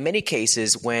 And in many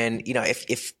cases, when,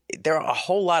 if there are a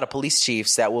whole lot of police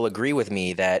chiefs that will agree with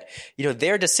me that,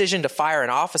 their decision to fire an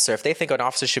officer, if they think an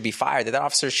officer should be fired, that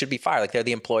officer should be fired. Like, they're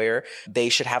the employer. They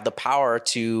should have the power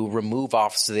to remove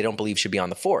officers they don't believe should be on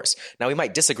the force. Now, we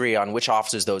might disagree on which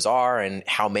officers those are and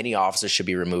how many officers should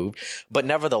be removed. But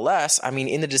nevertheless, I mean,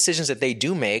 in the decisions that they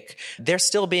do make, they're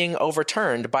still being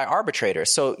overturned by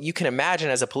arbitrators. So you can imagine,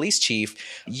 as a police chief,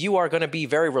 you are going to be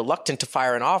very reluctant to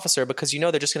fire an officer because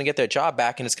they're just going to get their job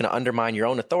back and it's going to undermine your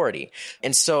own authority.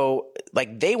 And so,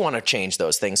 they want to change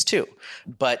those things too.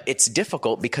 But it's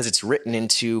difficult because it's written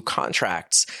into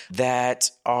contracts that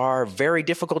are very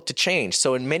difficult to change.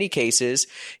 So in many cases,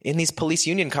 in these police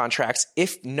union contracts,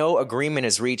 if no agreement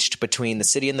is reached between the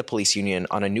city and the police union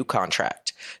on a new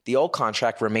contract, the old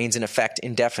contract remains in effect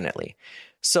indefinitely.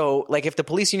 So, if the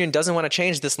police union doesn't want to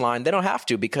change this line, they don't have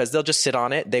to, because they'll just sit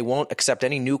on it. They won't accept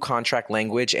any new contract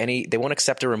language. They won't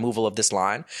accept a removal of this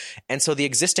line. And so the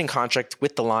existing contract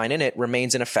with the line in it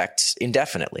remains in effect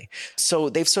indefinitely. So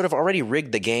they've sort of already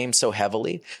rigged the game so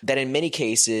heavily that in many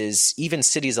cases, even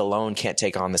cities alone can't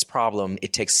take on this problem.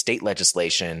 It takes state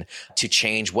legislation to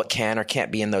change what can or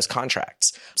can't be in those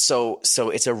contracts. So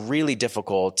it's a really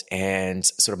difficult and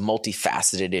sort of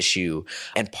multifaceted issue.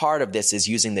 And part of this is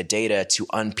using the data to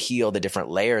unpeel the different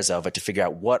layers of it to figure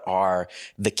out what are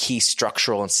the key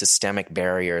structural and systemic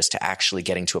barriers to actually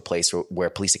getting to a place where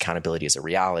police accountability is a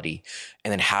reality.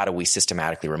 And then how do we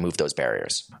systematically remove those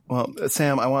barriers? Well,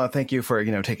 Sam, I want to thank you for,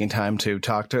 taking time to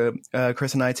talk to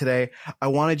Chris and I today. I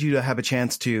wanted you to have a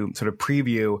chance to sort of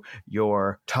preview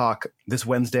your talk this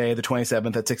Wednesday, the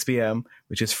 27th at 6 p.m.,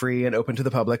 which is free and open to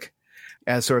the public,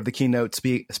 as sort of the keynote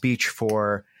speech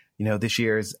for, this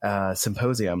year's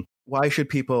symposium. Why should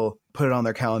people put it on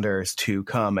their calendars to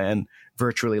come and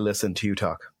virtually listen to you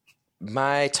talk?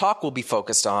 My talk will be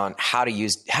focused on how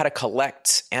to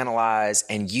collect, analyze,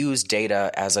 and use data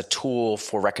as a tool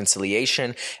for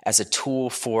reconciliation, as a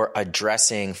tool for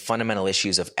addressing fundamental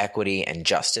issues of equity and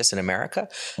justice in America,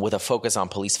 with a focus on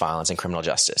police violence and criminal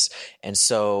justice. And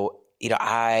so,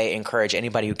 I encourage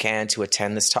anybody who can to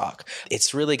attend this talk.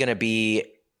 It's really going to be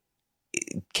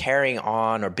carrying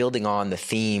on or building on the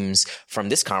themes from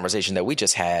this conversation that we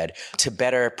just had to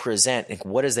better present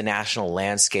what does the national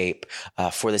landscape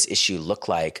for this issue look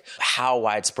like? How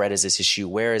widespread is this issue?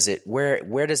 Where is it?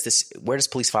 Where does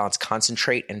police violence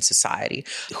concentrate in society?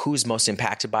 Who's most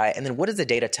impacted by it? And then what does the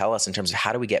data tell us in terms of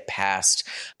how do we get past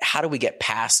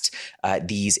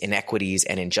these inequities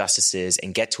and injustices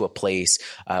and get to a place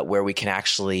where we can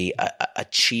actually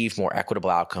achieve more equitable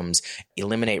outcomes,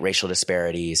 eliminate racial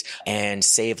disparities, and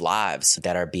save lives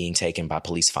that are being taken by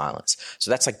police violence. So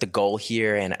that's the goal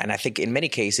here. And I think in many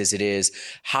cases it is,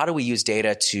 how do we use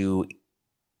data to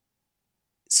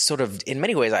sort of, in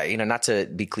many ways, not to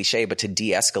be cliche, but to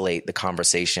de-escalate the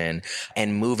conversation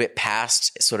and move it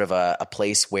past sort of a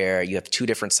place where you have two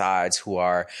different sides who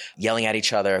are yelling at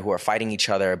each other, who are fighting each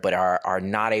other, but are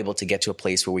not able to get to a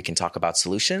place where we can talk about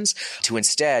solutions, to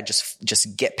instead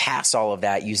just get past all of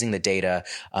that using the data,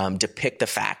 depict the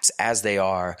facts as they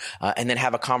are, and then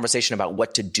have a conversation about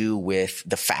what to do with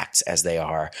the facts as they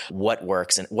are, what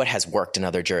works and what has worked in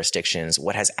other jurisdictions,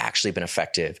 what has actually been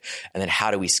effective, and then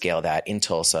how do we scale that in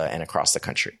Tulsa and across the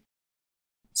country.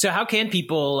 So how can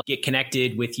people get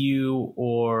connected with you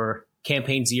or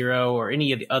Campaign Zero or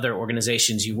any of the other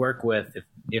organizations you work with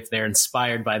if they're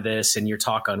inspired by this and your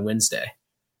talk on Wednesday?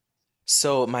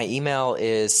 So my email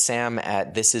is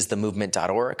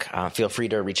sam@thisisthemovement.org. Feel free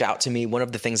to reach out to me. One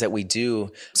of the things that we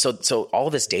do, so all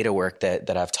this data work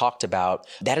that I've talked about,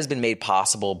 that has been made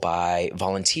possible by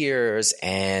volunteers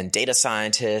and data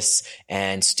scientists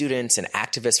and students and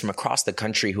activists from across the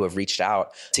country who have reached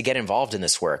out to get involved in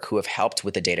this work, who have helped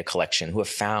with the data collection, who have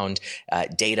found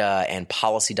data and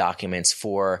policy documents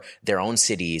for their own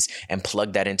cities and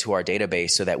plugged that into our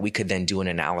database so that we could then do an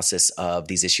analysis of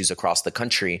these issues across the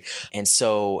country. And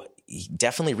so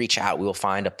definitely reach out. We will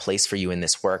find a place for you in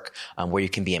this work where you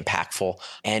can be impactful.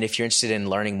 And if you're interested in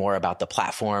learning more about the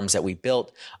platforms that we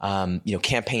built,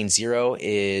 Campaign Zero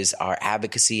is our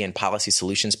advocacy and policy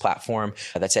solutions platform.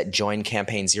 That's at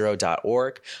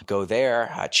joincampaignzero.org. Go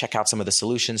there, check out some of the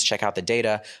solutions, check out the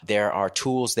data. There are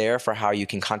tools there for how you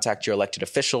can contact your elected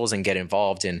officials and get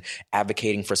involved in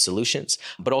advocating for solutions.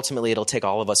 But ultimately, it'll take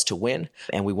all of us to win.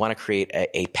 And we want to create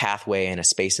a pathway and a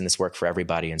space in this work for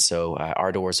everybody. And so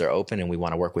our doors are open and we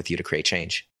want to work with you to create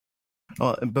change.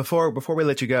 Well, before we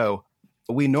let you go,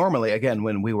 we normally, again,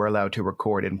 when we were allowed to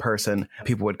record in person,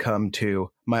 people would come to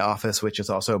my office, which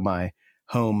is also my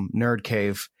home nerd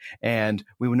cave. And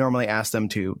we would normally ask them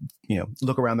to,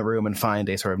 look around the room and find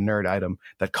a sort of nerd item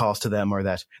that calls to them or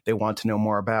that they want to know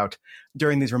more about.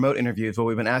 During these remote interviews, what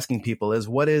we've been asking people is,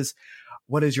 what is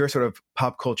what is your sort of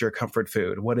pop culture comfort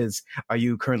food? Are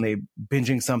you currently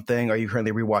binging something? Are you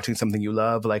currently rewatching something you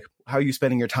love? Like, how are you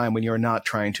spending your time when you're not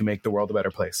trying to make the world a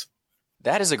better place?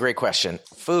 That is a great question.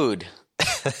 Food.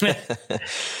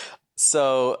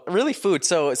 So really food.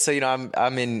 So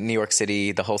I'm in New York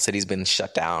City. The whole city's been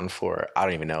shut down for, I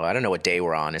don't know what day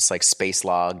we're on. It's like space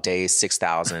log day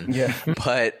 6,000. Yeah.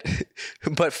 But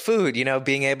food,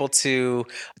 being able to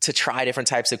try different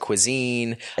types of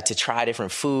cuisine, to try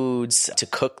different foods, to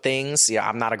cook things.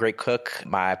 I'm not a great cook.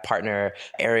 My partner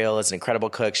Ariel is an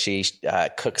incredible cook. She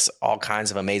cooks all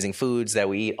kinds of amazing foods that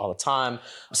we eat all the time.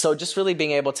 So just really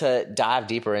being able to dive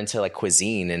deeper into like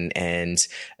cuisine and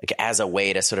like as a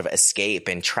way to sort of escape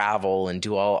and travel and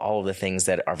do all of the things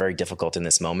that are very difficult in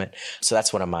this moment. So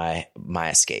that's one of my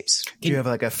escapes. Do you have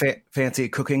like a fancy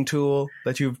cooking tool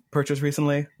that you've purchased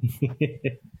recently?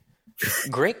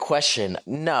 Great question.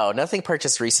 No, nothing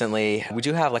purchased recently. We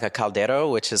do have like a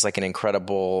caldero, which is like an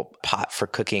incredible pot for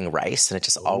cooking rice. And it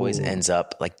just always ends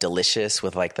up like delicious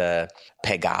with like the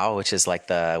pegao, which is like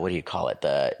what do you call it?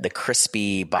 The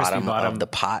crispy bottom of the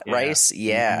pot rice.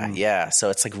 Yeah. Mm-hmm. Yeah.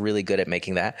 So it's like really good at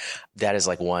making that. That is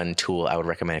like one tool I would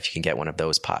recommend if you can get one of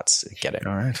those pots, get it.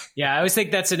 All right. Yeah. I always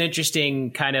think that's an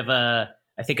interesting kind of a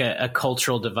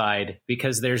cultural divide,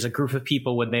 because there's a group of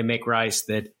people when they make rice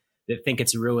that think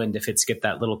it's ruined if it's get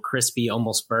that little crispy,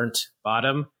 almost burnt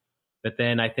bottom. But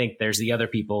then I think there's the other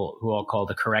people who I'll call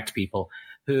the correct people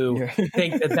who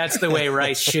think that that's the way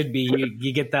rice should be.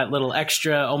 You get that little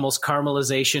extra almost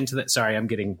caramelization to that. Sorry, I'm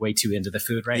getting way too into the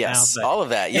food right now. Yes, all of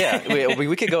that. Yeah,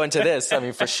 we could go into this. I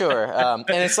mean, for sure. And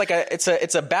it's like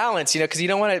it's a balance, because you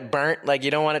don't want it burnt. Like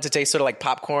you don't want it to taste sort of like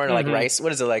popcorn or like rice.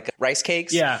 What is it, like rice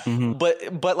cakes? Yeah.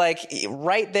 Mm-hmm. But like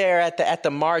right there at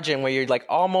the margin where you're like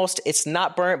almost it's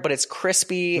not burnt, but it's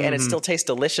crispy and it still tastes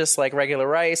delicious like regular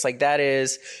rice. Like that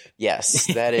is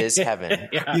heaven.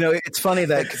 Yeah. It's funny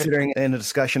that considering in a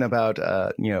discussion about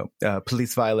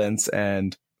police violence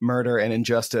and murder and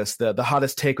injustice, the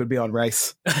hottest take would be on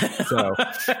rice. So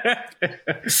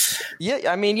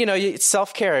yeah, I mean,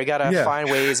 self-care. You gotta find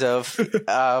ways of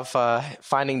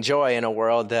finding joy in a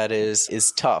world that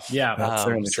is tough. Yeah, that's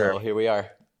certainly true. So here we are.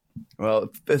 Well,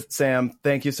 Sam,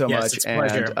 thank you so much. It's a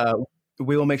pleasure. And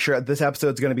we will make sure this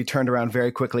episode is going to be turned around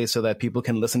very quickly so that people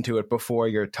can listen to it before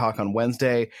your talk on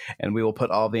Wednesday. And we will put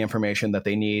all the information that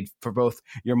they need for both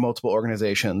your multiple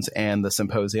organizations and the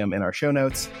symposium in our show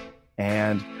notes.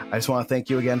 And I just want to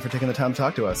thank you again for taking the time to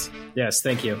talk to us. Yes,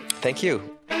 thank you. Thank you.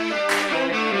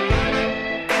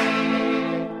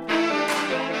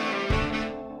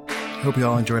 Hope you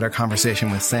all enjoyed our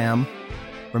conversation with Sam.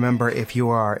 Remember, if you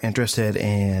are interested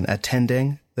in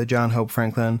attending the John Hope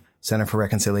Franklin Center for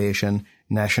Reconciliation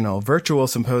National Virtual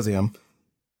Symposium,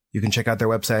 you can check out their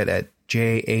website at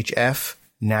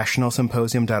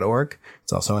jhfnationalsymposium.org.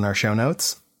 It's also in our show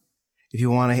notes. If you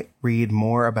want to read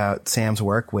more about Sam's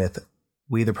work with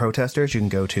We the Protesters, you can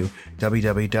go to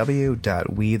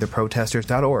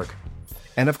www.wetheprotesters.org.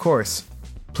 And of course,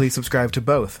 please subscribe to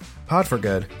both Pod for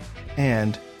Good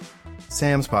and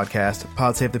Sam's podcast,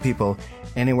 Pod Save the People,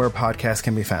 anywhere podcasts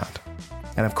can be found.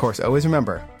 And of course, always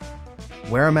remember,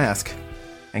 wear a mask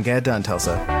and get it done,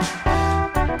 Tulsa.